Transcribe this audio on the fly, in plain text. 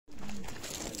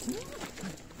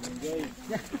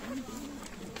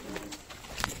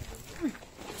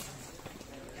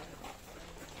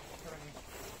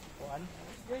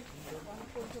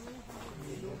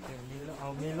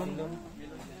Melon dong.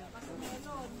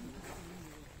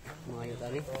 Mayo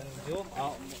tadi.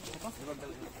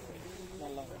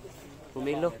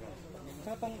 Pumilo.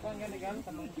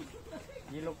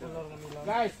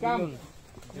 Guys, come.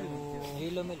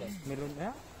 Yellow melon. Melon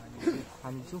ya?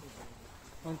 Hanju.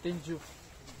 Mountain Dew.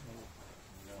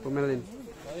 Pumelin.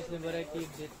 What is the variety of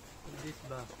this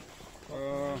bag?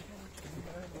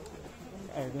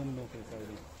 I don't know.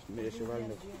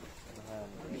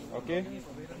 Okay.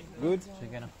 Good.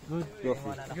 Good.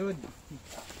 Good.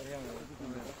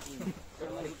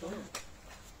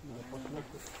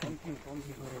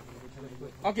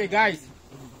 Okay, guys,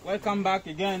 welcome back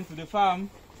again to the farm.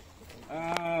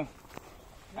 I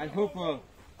hope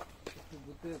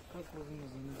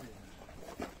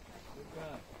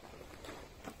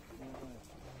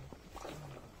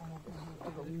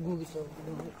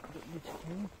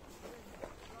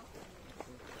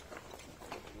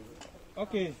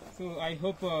okay, so I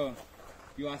hope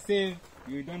you are safe,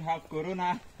 you don't have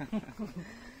corona.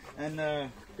 And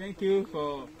thank you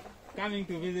for coming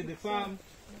to visit the farm.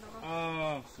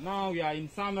 Now we are in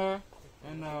summer,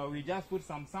 and we just put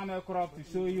some summer crop to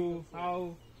show you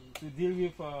how to deal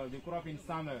with the crop in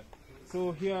summer.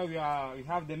 So here we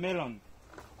have the melon.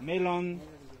 Melon,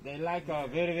 they like a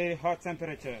very hot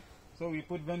temperature. So we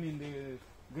put them in the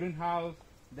greenhouse,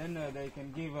 then they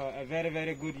can give a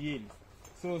very good yield.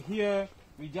 So here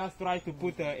we just try to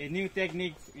put a new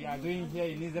technique we are doing here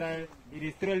in Israel. It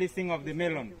is trellising of the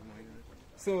melon.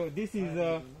 So this is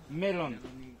a melon,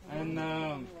 and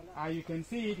you can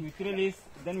see it with trellis.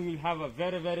 Then we will have a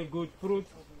very good fruit,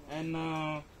 and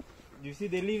you see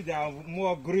the leaves, they are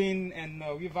more green and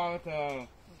without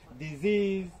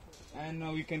disease,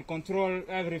 and we can control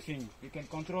everything. We can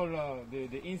control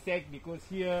the insect, because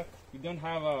here we don't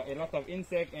have a lot of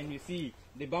insect, and you see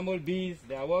the bumblebees,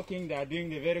 they are working, they are doing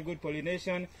the very good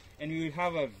pollination, and we will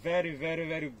have a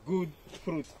very good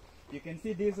fruit. You can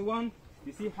see this one,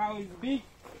 you see how it's big,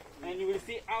 and you will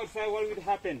see outside what will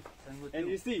happen. And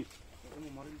you see,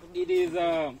 it is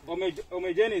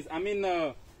homogeneous. I mean,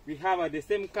 we have the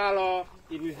same color,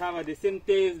 it will have the same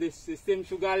taste, the same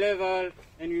sugar level,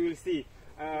 and we will see.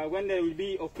 When they will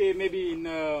be okay, maybe in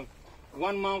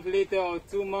 1 month later or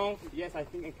 2 months, yes, I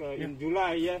think in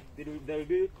July, yeah, they will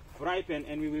be ripened,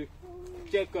 and we will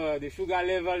check the sugar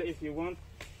level if you want.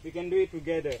 We can do it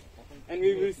together. And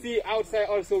we will see outside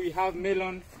also we have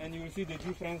melon, and you will see the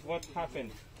difference, what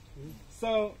happened.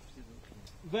 So,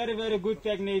 very good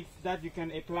techniques that you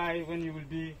can apply when you will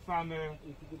be farmer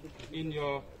in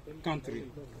your country.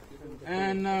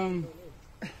 And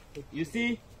you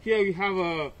see, here we have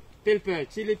a pepper,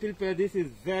 chili pepper. This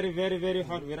is very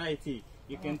hot variety.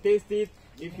 You can taste it.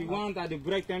 If you want, at the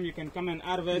break time, you can come and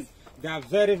harvest. They are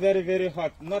very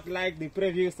hot. Not like the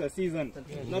previous season.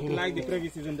 Not like the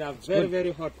previous season. They are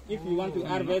very hot. If you want to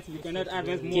harvest, you cannot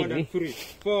harvest more than 3.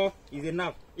 4 is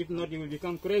enough. If not, you will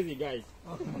become crazy, guys.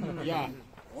 Yeah.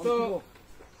 So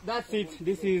that's it.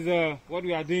 This is what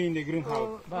we are doing in the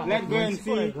greenhouse. Let's go and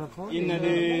see in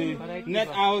the net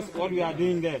house what we are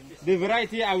doing there. The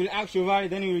variety I will ask you,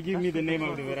 then you will give me the name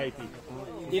of the variety.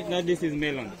 If not, this is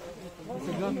melon.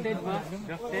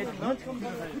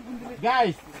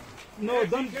 Guys, no,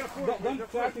 don't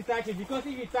try to touch it, because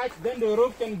if you touch, then the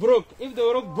rope can break. If the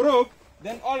rope broke,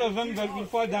 then all of them will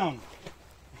fall down.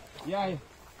 Yeah.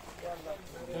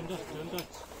 Don't touch.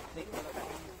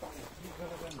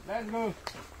 Let's go.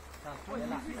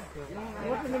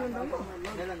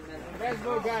 Let's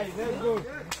go, guys. Let's go.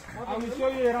 I will show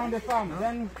you around the farm.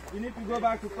 Then you need to go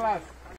back to class.